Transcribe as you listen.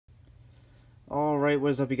Alright,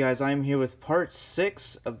 what is up you guys? I'm here with part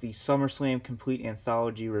 6 of the Summerslam Complete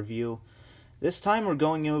Anthology review. This time we're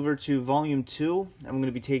going over to Volume 2, and I'm going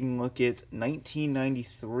to be taking a look at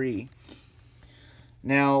 1993.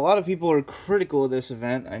 Now, a lot of people are critical of this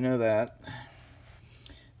event, I know that.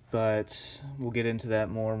 But we'll get into that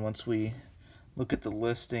more once we look at the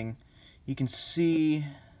listing. You can see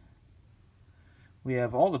we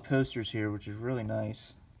have all the posters here, which is really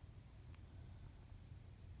nice.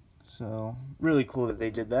 So, really cool that they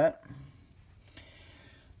did that.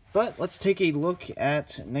 But let's take a look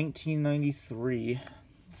at 1993.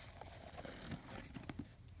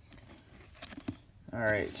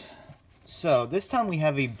 Alright, so this time we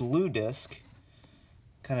have a blue disc,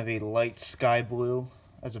 kind of a light sky blue,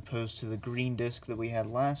 as opposed to the green disc that we had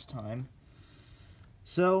last time.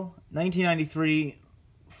 So, 1993,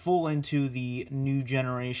 full into the new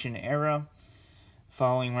generation era,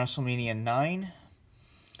 following WrestleMania 9.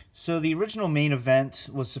 So the original main event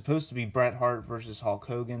was supposed to be Bret Hart versus Hulk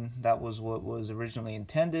Hogan. That was what was originally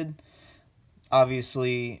intended.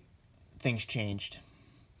 Obviously, things changed.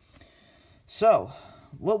 So,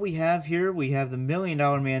 what we have here, we have the $1 Million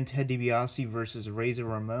Man Ted DiBiase versus Razor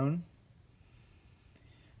Ramon.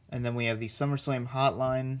 And then we have the SummerSlam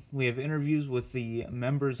Hotline. We have interviews with the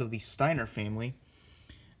members of the Steiner family.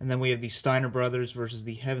 And then we have the Steiner Brothers versus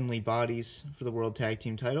the Heavenly Bodies for the World Tag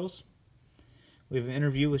Team titles. We have an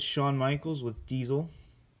interview with Shawn Michaels with Diesel.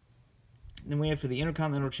 Then we have for the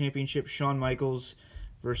Intercontinental Championship, Shawn Michaels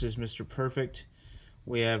versus Mr. Perfect.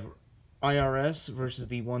 We have IRS versus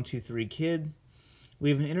the 1-2-3 Kid. We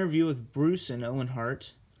have an interview with Bruce and Owen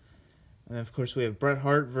Hart. And of course we have Bret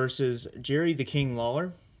Hart versus Jerry the King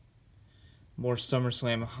Lawler. More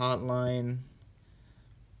SummerSlam Hotline.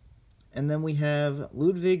 And then we have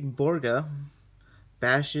Ludwig Borga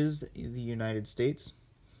bashes the United States.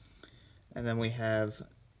 And then we have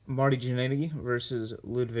Marty Jannetty versus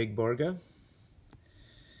Ludwig Borga.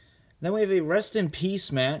 Then we have a Rest in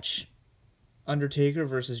Peace match. Undertaker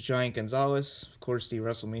versus Giant Gonzalez. Of course, the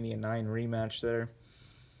WrestleMania 9 rematch there.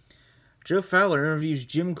 Joe Fowler interviews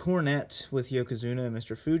Jim Cornette with Yokozuna and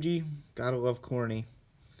Mr. Fuji. Gotta love Corny.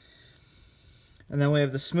 And then we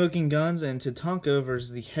have the Smoking Guns and Tatanka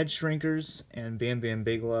versus the Head Shrinkers and Bam Bam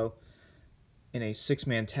Bigelow in a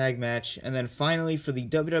 6-man tag match. And then finally, for the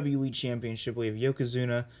WWE Championship, we have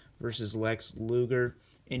Yokozuna versus Lex Luger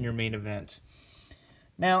in your main event.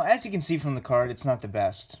 Now, as you can see from the card, it's not the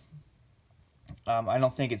best. I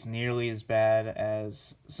don't think it's nearly as bad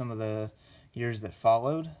as some of the years that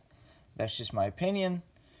followed. That's just my opinion.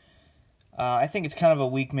 I think it's kind of a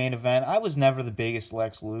weak main event. I was never the biggest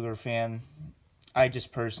Lex Luger fan. I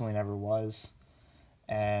just personally never was.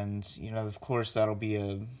 And, you know, of course, that'll be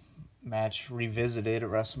a match revisited at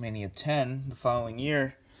WrestleMania 10 the following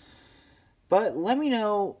year. But let me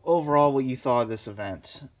know overall what you thought of this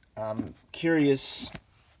event. I'm curious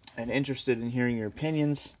and interested in hearing your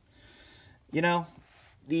opinions. You know,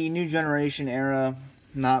 the New Generation era,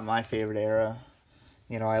 not my favorite era.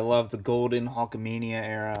 You know, I love the Golden Hulkamania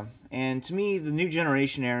era. And to me, the New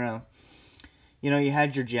Generation era, you know, you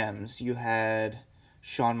had your gems. You had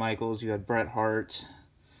Shawn Michaels, you had Bret Hart.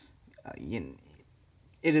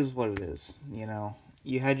 It is what it is, you know.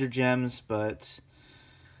 You had your gems, but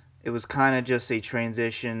it was kind of just a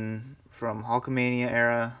transition from Hulkamania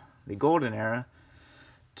era, the Golden era,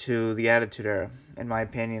 to the Attitude era. In my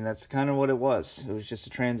opinion, that's kind of what it was. It was just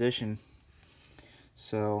a transition.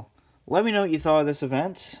 So, let me know what you thought of this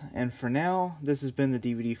event. And for now, this has been the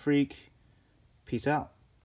DVD Freak. Peace out.